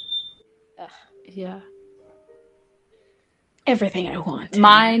 Yeah. Everything I want.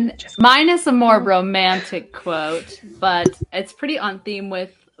 Mine is a more romantic quote, but it's pretty on theme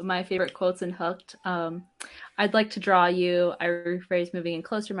with my favorite quotes in Hooked. I'd like to draw you. I rephrase, moving in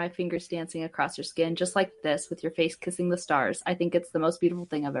closer, my fingers dancing across your skin, just like this, with your face kissing the stars. I think it's the most beautiful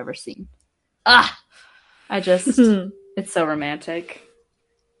thing I've ever seen. It's so romantic.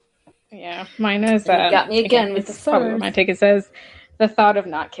 Yeah, mine is... got me again with the it's probably stars. romantic. It says, the thought of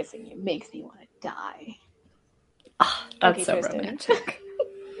not kissing you makes me want to die. That's Okay, so Tristan. romantic.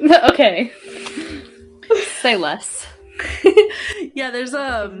 Okay. Say less. Yeah, there's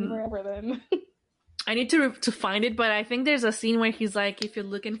Wherever then. I need to find it, but I think there's a scene where he's like, if you're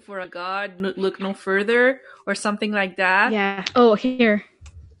looking for a god, look no further, or something like that. Yeah. Oh, here.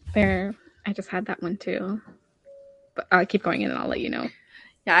 There. I just had that one too. But I'll keep going in and I'll let you know.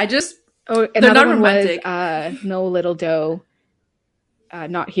 Yeah, I just... Oh, another one was, no little doe,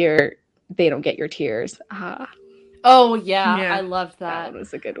 not here, they don't get your tears. Oh, yeah. I love that. That one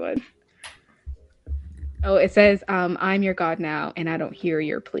was a good one. Oh, it says, I'm your god now, and I don't hear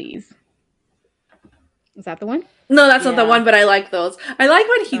your pleas. Is that the one? No, that's not the one, but I like those. I like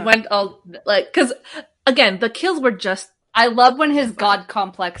when he went all, like, because, again, the kills were just... I love when his god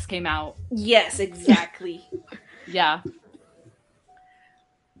complex came out. Yes, exactly. Yeah.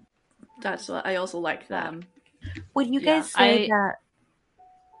 That's what I also like that. When you guys say that...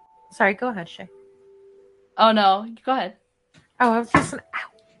 Sorry, go ahead, Shay. Oh, no. Go ahead. Oh, I was just... Ow.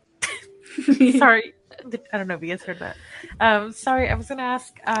 Sorry. I don't know if you guys heard that. Sorry, I was going to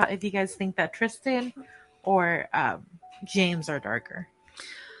ask if you guys think that Tristan or James are darker.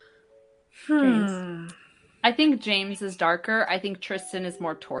 James. I think James is darker. I think Tristan is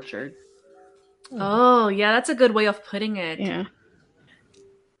more tortured. Oh, yeah, that's a good way of putting it. Yeah.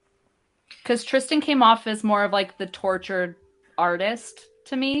 Because Tristan came off as more of like the tortured artist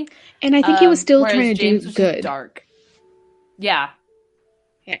to me. And I think he was still trying to James do was good. Dark. Yeah.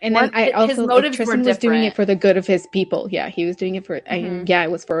 Yeah. And then I also, his motives Tristan were was doing it different. for the good of his people. Yeah, he was doing it for,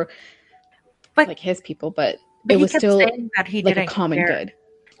 it was for like his people, but it was still that he like didn't a common good.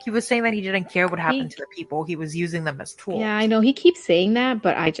 He was saying that he didn't care what happened to the people. He was using them as tools. Yeah, I know. He keeps saying that,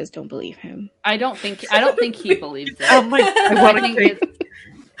 but I just don't believe him. I don't think he believes it. I'm like,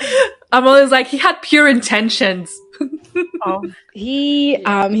 I'm always like, he had pure intentions. He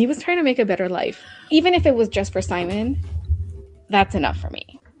was trying to make a better life. Even if it was just for Simon, that's enough for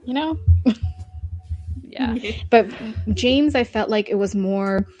me. You know? Yeah. But James, I felt like it was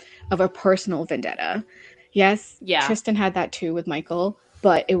more of a personal vendetta. Yes, Tristan had that too with Michael,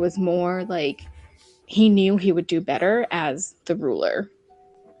 but it was more like he knew he would do better as the ruler.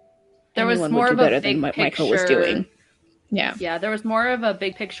 There was more of a better big than what picture. Michael was doing. Yeah. Yeah, there was more of a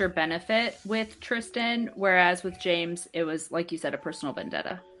big picture benefit with Tristan, whereas with James, it was, like you said, a personal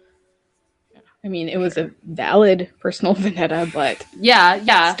vendetta. I mean, it was a valid personal vendetta, but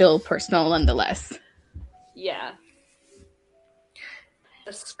still personal nonetheless. Yeah.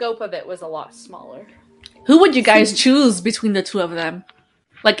 The scope of it was a lot smaller. Who would you guys choose between the two of them?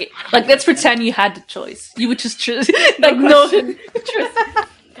 Like let's pretend you had the choice. You would just choose Tristan.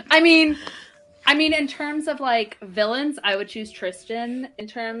 I mean, in terms of like villains, I would choose Tristan. In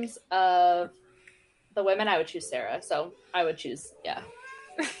terms of the women, I would choose Sarah. So I would choose,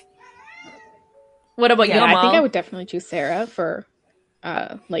 What about you, I think I would definitely choose Sarah for,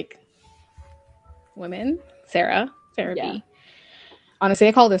 like, women. Sarah B. Honestly,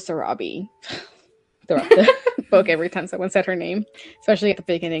 I call this Sarabi throughout the book every time someone said her name, especially at the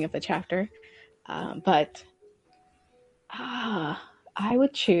beginning of the chapter. But I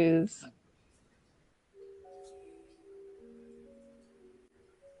would choose...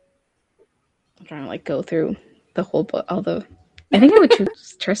 I'm trying to like go through the whole book. I think I would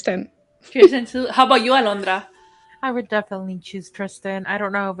choose Tristan. Tristan too. How about you, Alondra? I would definitely choose Tristan. I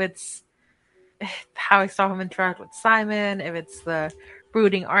don't know if it's how I saw him interact with Simon, if it's the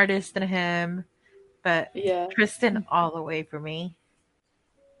brooding artist in him, but Tristan all the way for me.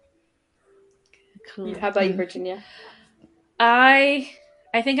 Cool. How about you, Virginia? I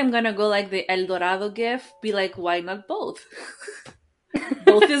I think I'm gonna go like the El Dorado gif. Be like, why not both?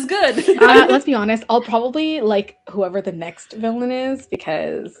 Both is good. Let's be honest. I'll probably like whoever the next villain is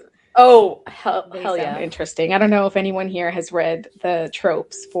because Oh, hell they hell sound yeah. interesting. I don't know if anyone here has read the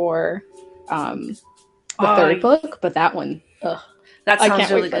tropes for the third book, but that one, That I sounds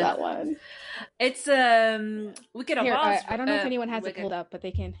can't really wait for good. that one. It's Wicked of Here, Oz. I don't know if anyone has Wicked. it pulled up, but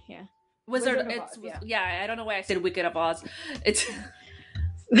they can. Yeah. Wizard. Wizard of It's Oz, yeah. I don't know why I said Wicked of Oz. It's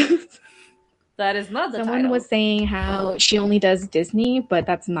that is not the Someone title. was saying how she only does Disney, but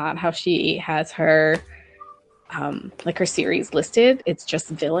that's not how she has her like her series listed. It's just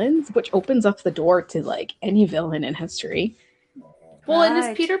villains, which opens up the door to like any villain in history. Well, and is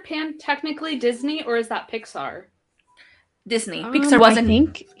Right. Peter Pan technically Disney or is that Pixar? Disney. Pixar wasn't. I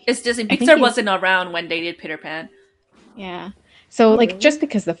think It's Disney. I think Pixar it- wasn't around when they did Peter Pan. yeah. So like really? just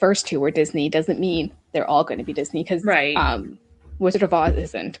because the first two were Disney doesn't mean they're all going to be Disney because Right. Wizard of Oz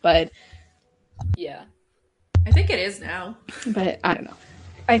isn't, but Yeah. I think it is now. I don't know.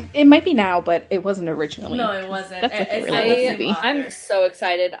 It might be now, but it wasn't originally. No, it wasn't. That's like a It's really not the good same movie. author. I'm so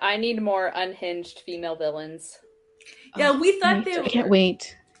excited. I need more unhinged female villains. Yeah, we thought Right. they I were. can't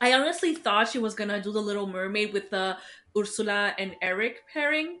wait. I honestly thought she was gonna do the Little Mermaid with the Ursula and Eric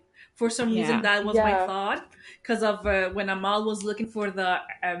pairing. For some reason, Yeah. that was Yeah. my thought because of when Amal was looking for the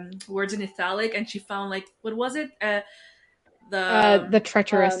words in italic, and she found like what was it? The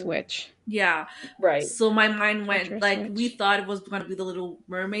treacherous um, witch. Yeah. Right. So my mind went Treacherous like witch. we thought it was gonna be the Little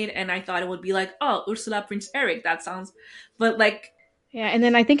Mermaid, and I thought it would be like Ursula, Prince Eric. That sounds, but like Yeah, and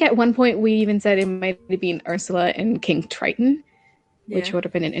then I think at one point we even said it might have been Ursula and King Triton, which yeah. would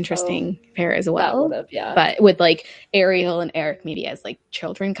have been an interesting pair as That well. would have, yeah. But with like Ariel and Eric maybe as like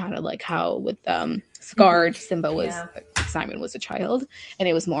children, kind of like how with Scarred Simba was Yeah. Simon was a child, and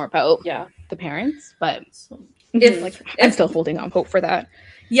it was more about Yeah. the parents. But So, Mhm. like I'm still holding on hope for that.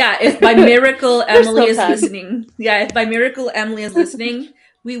 yeah, if by miracle Emily is so sad. listening, if by miracle Emily is listening,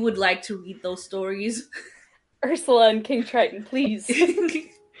 we would like to read those stories. Ursula and King Triton, please.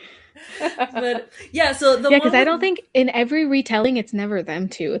 But yeah, so the Because one I with- don't think in every retelling it's never them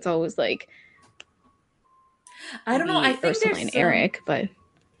two. It's always like I don't know. I maybe think Ursula there's and some- Eric, but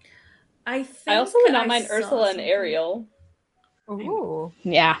I think I also would not I mind saw Ursula and something. Ariel. Ooh.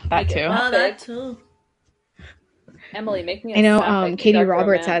 yeah, that Like it too. was. That too. Emily, make me a I know sapphic Katie dark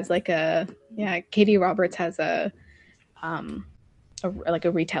Roberts romance. has Katie Roberts has a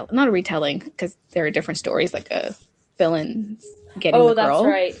retell, not a retelling because there are different stories, like a villain getting Oh, the girl.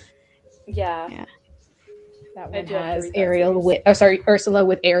 that's right. Yeah. Yeah. That I one do have to has read that Ariel series. Ursula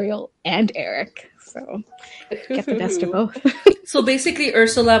with Ariel and Eric. So get the best of both. So basically,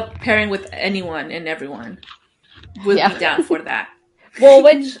 Ursula pairing with anyone and everyone would Yeah. be down for that. Well,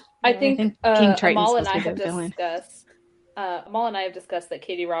 which I I think, think King Triton's Amal and supposed I to be have the villain. discussed. Amal and I have discussed that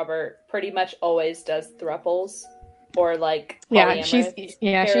Katie Robert pretty much always does thruples or like Yeah, she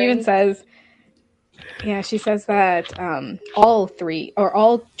even says she says that all three or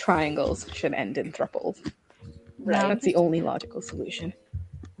all triangles should end in thruples. Right. That's the only logical solution.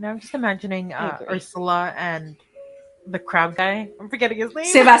 Now I'm just imagining I agree. Ursula and the crab guy. I'm forgetting his name.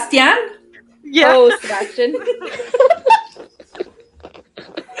 Sebastian? Yeah. Oh, Sebastian.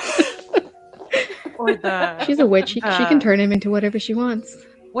 Or the She's a witch. She can turn him into whatever she wants.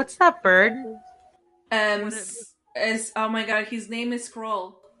 what's that bird? Oh my god, his name is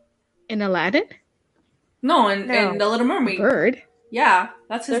Scroll. In Aladdin? No, in No. The Little A Mermaid. bird? Yeah,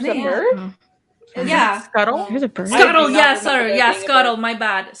 that's his There's a name. bird? Oh. Yeah. Scuttle? There's a bird. I Scuttle, do not yeah, remember sorry. there Yeah, being a Scuttle, bird. my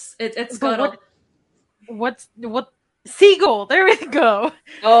bad. It's But Scuttle. what seagull? There we go.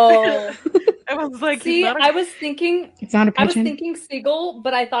 Oh. I was like, See, is that a- I was thinking It's not a I was pigeon. thinking seagull,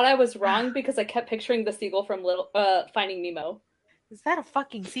 but I thought I was wrong because I kept picturing the seagull from Finding Nemo. is that a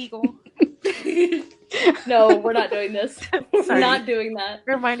fucking seagull? No, we're not doing this. We're Sorry. not doing that.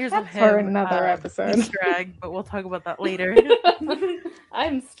 Reminders of him For another episode. Easter egg, but we'll talk about that later.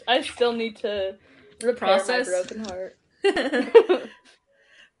 I still need to repair Process. my broken heart.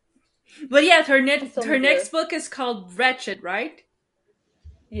 But yeah, her still her need next to- book is called Wretched, right?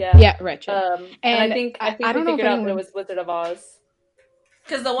 Yeah. Yeah, wretched. And I And think I we don't know if figured out that anyone- it was Wizard of Oz.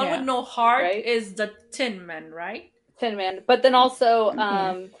 Because the one Yeah. with no heart Right? is the Tin Man, right? Tin Man. But then also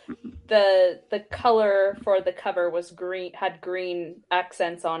the color for the cover was green, had green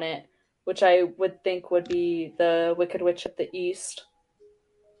accents on it, which I would think would be the Wicked Witch of the East.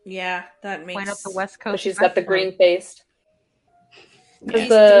 Yeah, that makes Point up the West Coast. But she's got the green face. Because East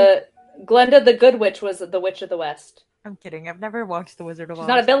the Glenda the Good Witch was the Witch of the West. I'm kidding. I've never watched The Wizard of Oz. She's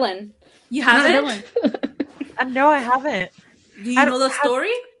not a villain. You Not a haven't? villain. No, I haven't. Do you I know don't the have-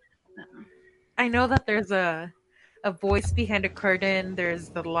 story? I know that there's a A Voice Behind a Curtain. There's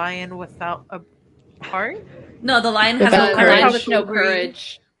The Lion Without a Heart. No, the lion has Without no courage. courage. With no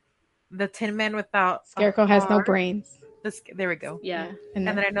courage. The Tin Man Without Scarecrow a has no Heart. brains. There we go. Yeah. And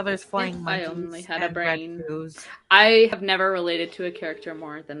And then I know there's Flying If Monkeys I only had a and Red brain. Shoes. I have never related to a character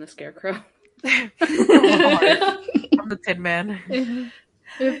more than the Scarecrow. From the Tin Man.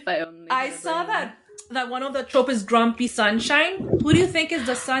 If I only I had a saw brain. that one of the trope is Grumpy Sunshine. Who do you think is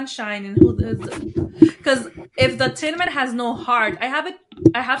the Sunshine, and who is because if the Tin Man has no heart, I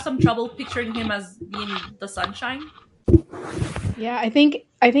have some trouble picturing him as being the Sunshine. Yeah, I think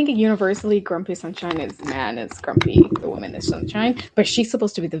universally Grumpy Sunshine is man is grumpy, the woman is Sunshine, but she's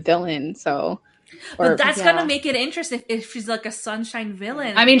supposed to be the villain, so. But that's gonna make it interesting if she's like a Sunshine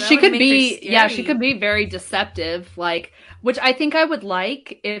villain. I mean, That she would could make be, her yeah, she scary. could be very deceptive, like, which I think I would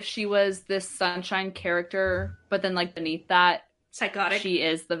like if she was this Sunshine character, but then, like, beneath that, Psychotic. she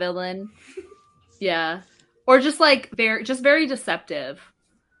is the villain. Yeah. Or just, like, very deceptive.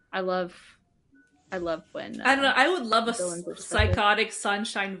 I love when... I don't know. I would love a villains are deceptive. psychotic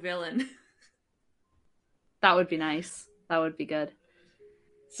Sunshine villain. That would be nice. That would be good.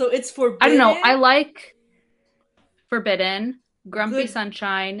 So it's forbidden. I don't know. I like Forbidden, Grumpy Good.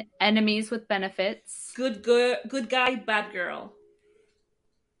 Sunshine, Enemies with Benefits. Good guy, bad girl.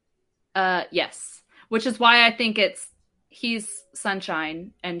 Yes. Which is why I think he's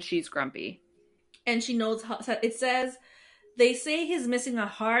Sunshine and she's Grumpy. And she knows how. It says, they say he's missing a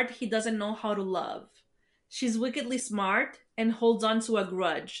heart. He doesn't know how to love. She's wickedly smart and holds on to a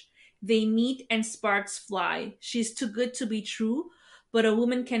grudge. They meet and sparks fly. She's too good to be true, but a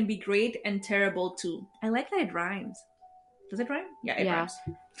woman can be great and terrible too. I like that it rhymes. Does it rhyme? Yeah, it rhymes.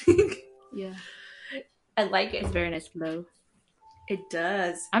 Yeah. I like it. It's very nice flow. It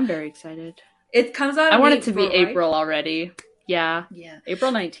does. I'm very excited. It comes out. I in want it to be April, right? April already. Yeah. Yeah.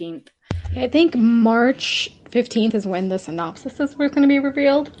 April 19th. I think March 15th is when the synopsis were going to be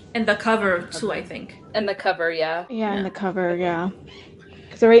revealed. And the cover too, I think. And the cover, yeah. Yeah, and the cover, yeah.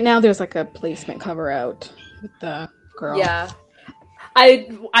 So right now there's like a placement cover out with the girl. Yeah.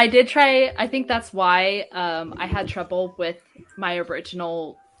 I did try, I think that's why I had trouble with my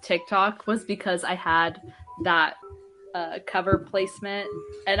original TikTok, was because I had that cover placement,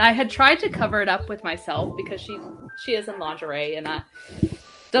 and I had tried to cover it up with myself because she is in lingerie, and that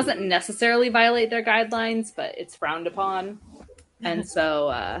doesn't necessarily violate their guidelines, but it's frowned upon. And so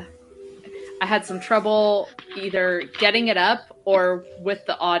I had some trouble either getting it up or with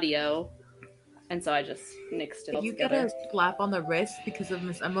the audio. And so I just nixed it all You together. get a slap on the wrist because of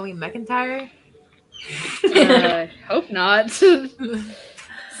Miss Emily McIntire? Hope not.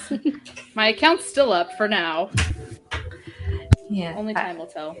 My account's still up for now. Yeah. Only time will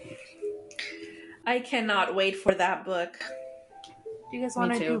tell. I cannot wait for that book. Do you guys Me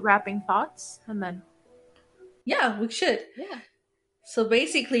want to too. do wrapping thoughts? And then Yeah, we should. Yeah. So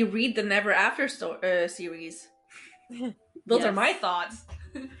basically, read the Never After series. Those are Yes. my thoughts.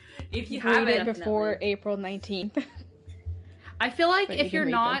 If you Read haven't, it before Definitely. April 19th. I feel like But if you you're can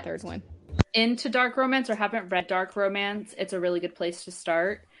read not the third one. into dark romance or haven't read dark romance, it's a really good place to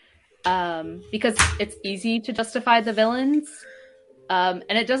start. Because it's easy to justify the villains. And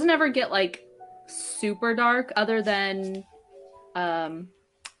it doesn't ever get like super dark other than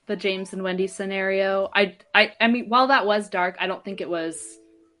the James and Wendy scenario. I mean, while that was dark, I don't think it was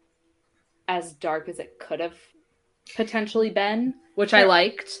as dark as it could have potentially been, which I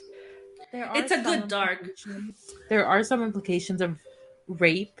liked. it's a good dark. There are some implications of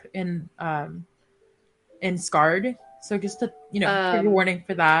rape in Scarred. So just a trigger warning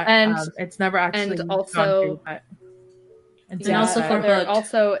for that. and- it's never actually and gone also- through, but And also for there Hooked.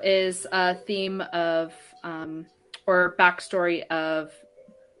 also is a theme of or backstory of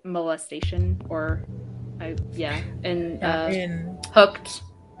molestation or in Hooked.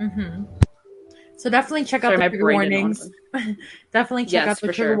 hmm So definitely check Sorry, out my the trigger brain didn't want warnings. Definitely check Yes, out the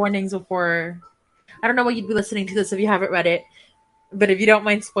for trigger sure. warnings before. I don't know what you'd be listening to this if you haven't read it, but if you don't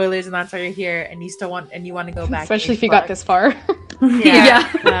mind spoilers and that's why you're here and you want to go back, Especially if you 8 got bucks, this far.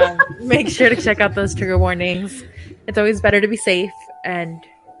 Yeah. make sure to check out those trigger warnings. It's always better to be safe, and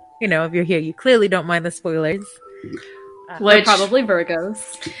if you're here, you clearly don't mind the spoilers. We're Which- probably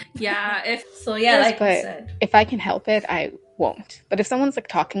Virgos. Yeah. Like Yes, I but said. if I can help it, I won't. But if someone's like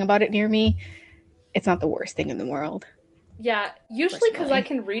talking about it near me, it's not the worst thing in the world. Yeah, usually because Personally. I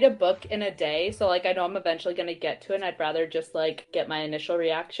can read a book in a day, so like I know I'm eventually going to get to it, and I'd rather just like get my initial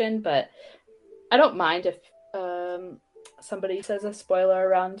reaction, but I don't mind if somebody says a spoiler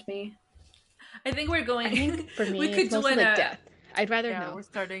around me. I think we're going. I think for me, we could it's do mostly it. like death. I'd rather know. We're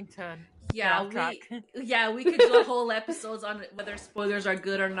starting to Yeah, off track. we could do a whole episodes on whether spoilers are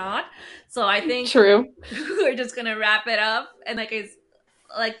good or not. So I think True. we're just gonna wrap it up. And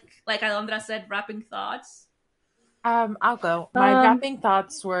like Alondra said, wrapping thoughts. I'll go. My wrapping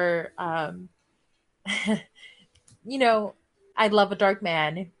thoughts were, you know, I love a dark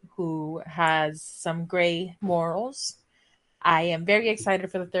man who has some gray morals. I am very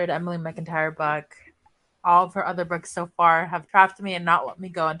excited for the third Emily McIntire book. All of her other books so far have trapped me and not let me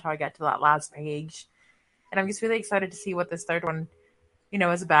go until I get to that last page. And I'm just really excited to see what this third one,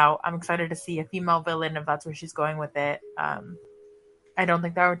 is about. I'm excited to see a female villain if that's where she's going with it. I don't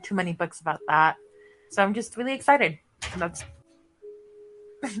think there are too many books about that. So I'm just really excited. And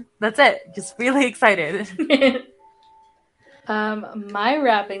that's it. Just really excited. My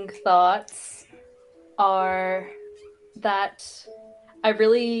wrapping thoughts are that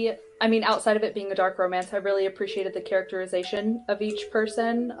outside of it being a dark romance, I really appreciated the characterization of each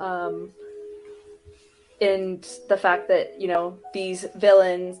person. And the fact that, these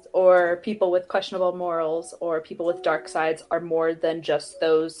villains or people with questionable morals or people with dark sides are more than just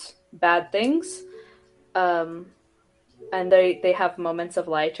those bad things. And they have moments of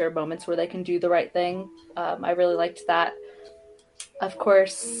light or moments where they can do the right thing. I really liked that. Of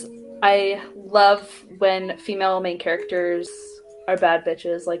course, I love when female main characters are bad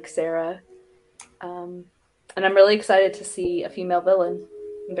bitches like Sarah. And I'm really excited to see a female villain.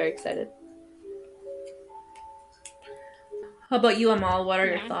 I'm very excited. How about you, Amal? What are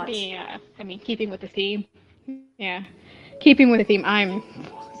your thoughts? Keeping with the theme. Yeah. Keeping with the theme, I'm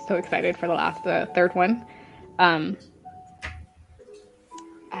so excited for the third one. I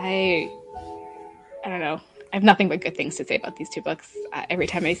don't know. I have nothing but good things to say about these two books. Every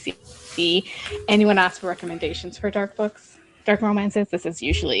time I see anyone ask for recommendations for dark romances, this is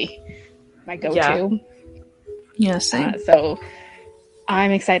usually my go-to. Yeah, same. So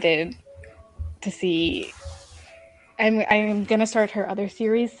I'm excited to see. I'm gonna start her other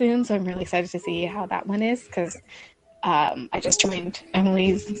series soon, so I'm really excited to see how that one is because I just joined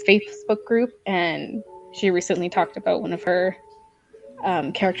Emily's Facebook group, and she recently talked about one of her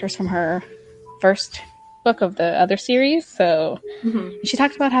characters from her first book of the other series. So she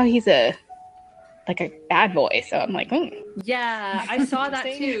talked about how he's a bad boy. So I'm like, yeah, I saw that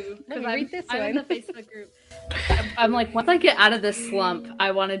too. Let me read this one. I'm in the Facebook group. I'm like, once I get out of this slump,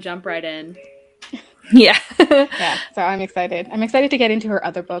 I want to jump right in. Yeah. Yeah, so I'm excited. I'm excited to get into her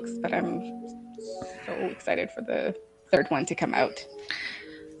other books, but I'm so excited for the third one to come out.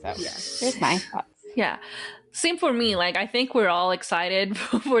 So here's my thoughts. Yeah. Same for me. Like, I think we're all excited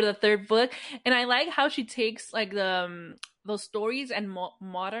for the third book. And I like how she takes like those stories and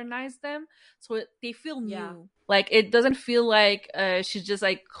modernize them so they feel new. Yeah. Like, it doesn't feel like she's just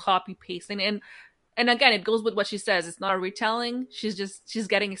like copy pasting. And again, it goes with what she says. It's not a retelling. She's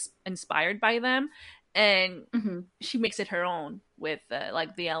getting inspired by them. And she makes it her own with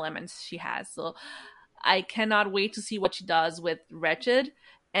like the elements she has. So I cannot wait to see what she does with Wretched.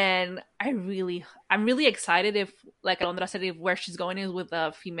 And I'm really excited if, like Alondra said, if where she's going is with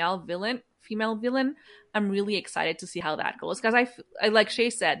a female villain. I'm really excited to see how that goes because I like Shay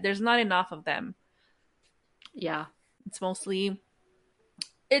said, there's not enough of them. Yeah, it's mostly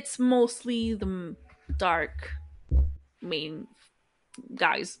the dark main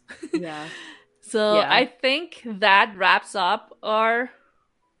guys. Yeah. So yeah. I think that wraps up our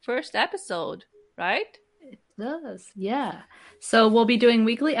first episode, right? It does, yeah. So we'll be doing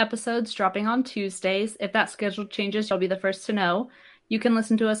weekly episodes dropping on Tuesdays. If that schedule changes, you'll be the first to know. You can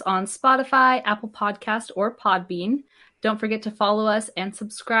listen to us on Spotify, Apple Podcast, or Podbean. Don't forget to follow us and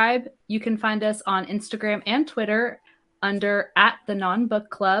subscribe. You can find us on Instagram and Twitter under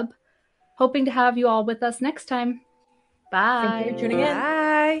 @TheNonBookClub. Hoping to have you all with us next time. Bye. Thank you for tuning in.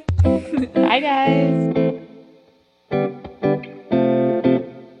 Bye. Bye, guys.